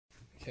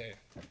Okay.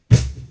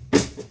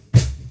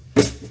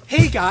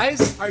 Hey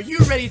guys, are you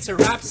ready to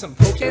rap some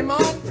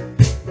Pokemon?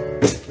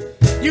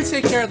 You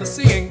take care of the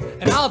singing,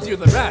 and I'll do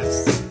the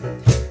rest.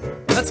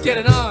 Let's get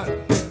it on.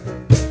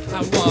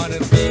 I wanna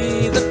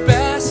be the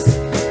best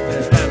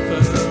there ever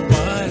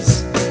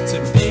was, to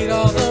beat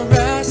all the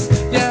rest.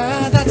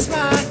 Yeah, that's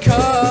my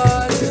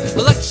cause.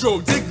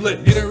 Electro,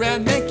 Diglett,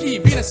 Nidoran,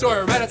 Mankey,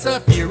 Venusaur, Rattata,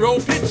 Fearow,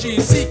 Pidgey,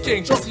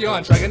 Seaking,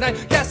 Jolteon,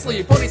 Dragonite,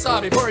 Ghastly,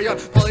 Ponyta, Vaporeon,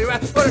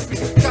 Poliwrath,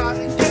 Butterfree.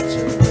 Gotta get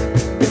you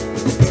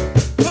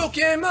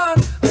Pokemon.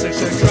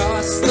 Search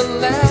across the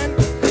land,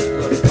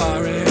 look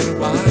far and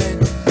wide.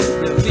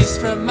 Release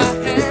from my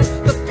hand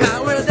the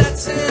power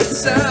that's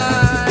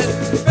inside.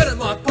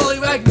 Venomoth,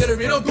 Poliwag,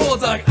 Nidorino,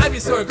 Golduck,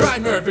 Ivysaur,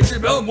 Grimer,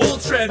 Victreebel,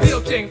 Moltres,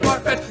 Needleking,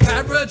 Farfetch,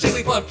 Abra,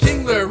 Jigglypuff,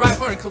 Kingler,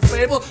 Rhyhorn,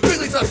 Clefable,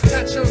 Wigglytuff.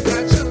 Catch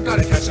 'em,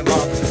 gotta catch 'em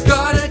all.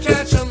 Gotta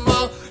catch 'em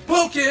all.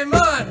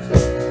 Pokemon!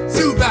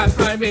 Zubat,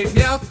 Primeape,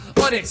 Meowth,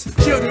 Onix,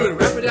 Geodude,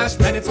 Rapidash,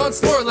 Magneton,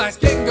 Snorlax,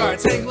 Gengar,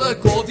 Tangela,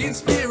 Goldeen,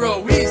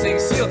 Spearow, Weezing,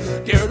 Seal,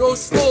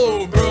 Gyarados,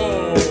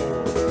 Slowbro.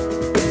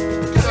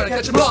 Gotta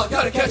catch 'em all,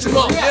 gotta catch 'em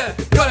all, yeah.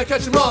 Gotta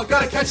catch 'em all,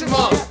 gotta catch 'em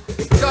all.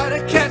 Gotta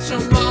catch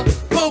 'em all.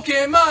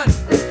 Pokemon!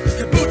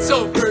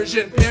 Kabuto,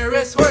 Persian,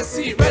 Paris,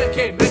 Horsea,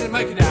 Raticate,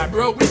 Magnemite,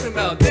 Kadabra,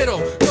 Weepinbell,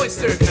 Ditto,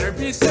 Cloyster,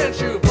 Caterpie,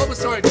 Sandshrew,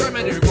 Bulbasaur,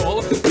 Charmander,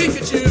 Golem,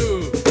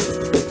 Pikachu.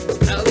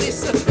 At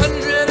least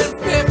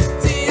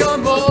 150 or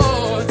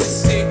more to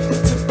see.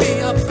 To be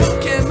a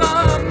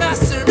Pokemon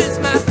master is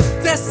my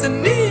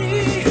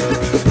destiny.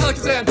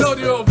 Alakazam,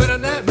 Doduo,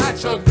 Venonat,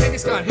 Machop,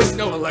 Kangaskhan,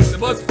 Hypno,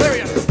 Electabuzz,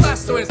 Flareon,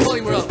 Blastoise,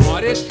 Poliwhirl,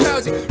 Oddish,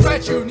 Drowsy,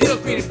 Raichu,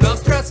 Nidoqueen,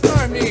 Bellsprout,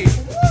 Starmie.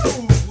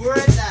 Woo! We're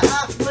at the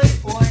halfway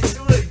point,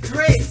 doing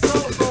great so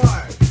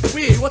far.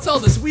 What's all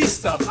this wee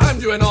stuff? I'm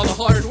doing all the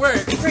hard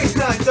work. Great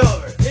time's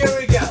over. Here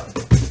we go.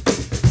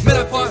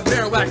 Metapod,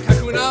 Marowak,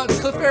 Kakuna,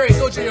 Clefairy,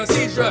 Dojio,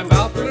 Seadra,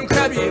 Valploon,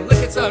 Krabby,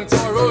 Lickitung,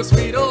 Tauros,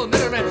 Weedle,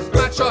 Nidoran,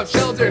 Machop,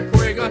 Shelter,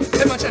 Porygon,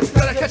 Hitmonchan.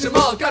 Gotta catch 'em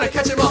all, gotta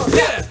catch 'em all,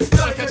 yeah!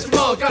 Gotta catch 'em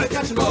all, gotta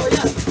catch 'em all,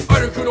 yeah!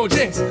 Articuno,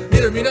 Jinx,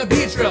 Nidorina,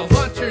 Beedrill,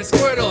 Haunter,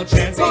 Squirtle,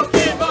 Chansey,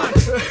 Pokemon!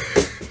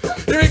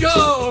 Here we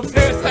go!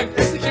 Parasect,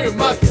 Execute,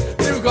 Muck,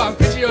 Dugong,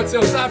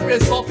 Pidgeotto,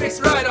 Lapras, Vulpix,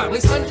 Rhydon. At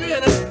least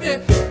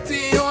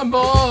 150 or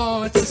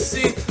more to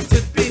see.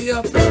 To be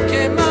a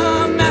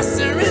Pokemon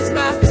master is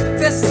my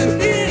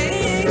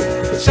destiny.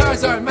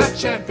 Charizard,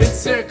 Machamp,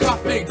 Pinsir,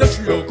 Coughing,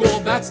 Dugtrio,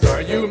 Golbat,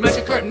 Staryu,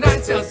 Magikarp,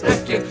 Ninetales,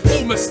 Ekans,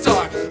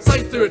 Omastar,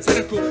 Scyther,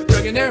 Tentacool,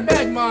 Dragonair,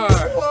 Magmar.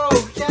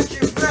 Whoa, catch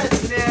your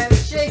breath, man.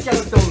 Shake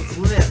out those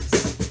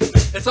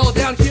lips. It's all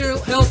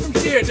downhill from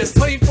here, just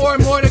 24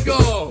 more to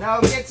go. Now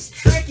it gets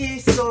tricky,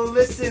 so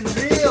listen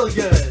real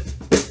good.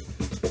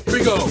 Here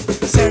we go.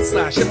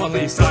 Sandslash,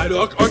 Hitmonlee,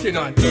 Psyduck,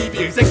 Arcanine,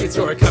 Eevee,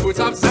 Executor,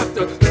 Kabutops,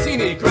 Zapdos,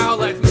 Dratini,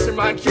 Growlithe, Mr.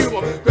 Mime,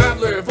 Cubone,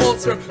 Graveler,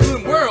 Voltorb,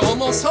 Bloom. We're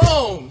almost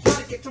home.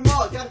 Gotta get them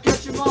all, gotta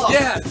catch them all.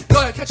 Yeah,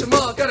 gotta catch 'em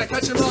all, gotta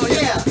catch 'em all,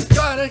 yeah.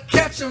 Gotta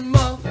catch 'em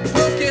all.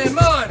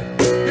 Pokemon,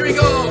 here we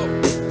go.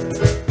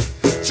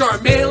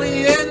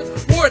 Charmeleon,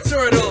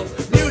 Wartortle,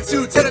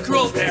 Mewtwo,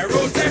 Tentacruel,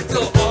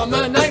 Aerodactyl,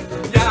 Almanite,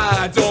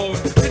 Yadon,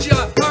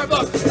 Pidgeot,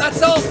 Arbok.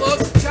 That's all,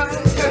 folks.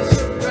 Gotta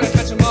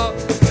catch 'em all.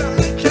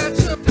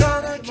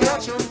 Gotta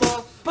catch 'em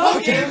all.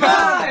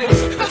 Pokemon!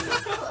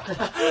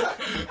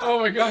 Oh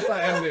my god,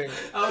 that ending.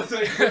 I was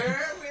like, where?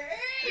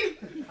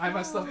 I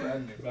messed up the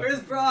ending. Where's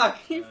Brock?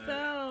 He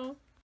fell.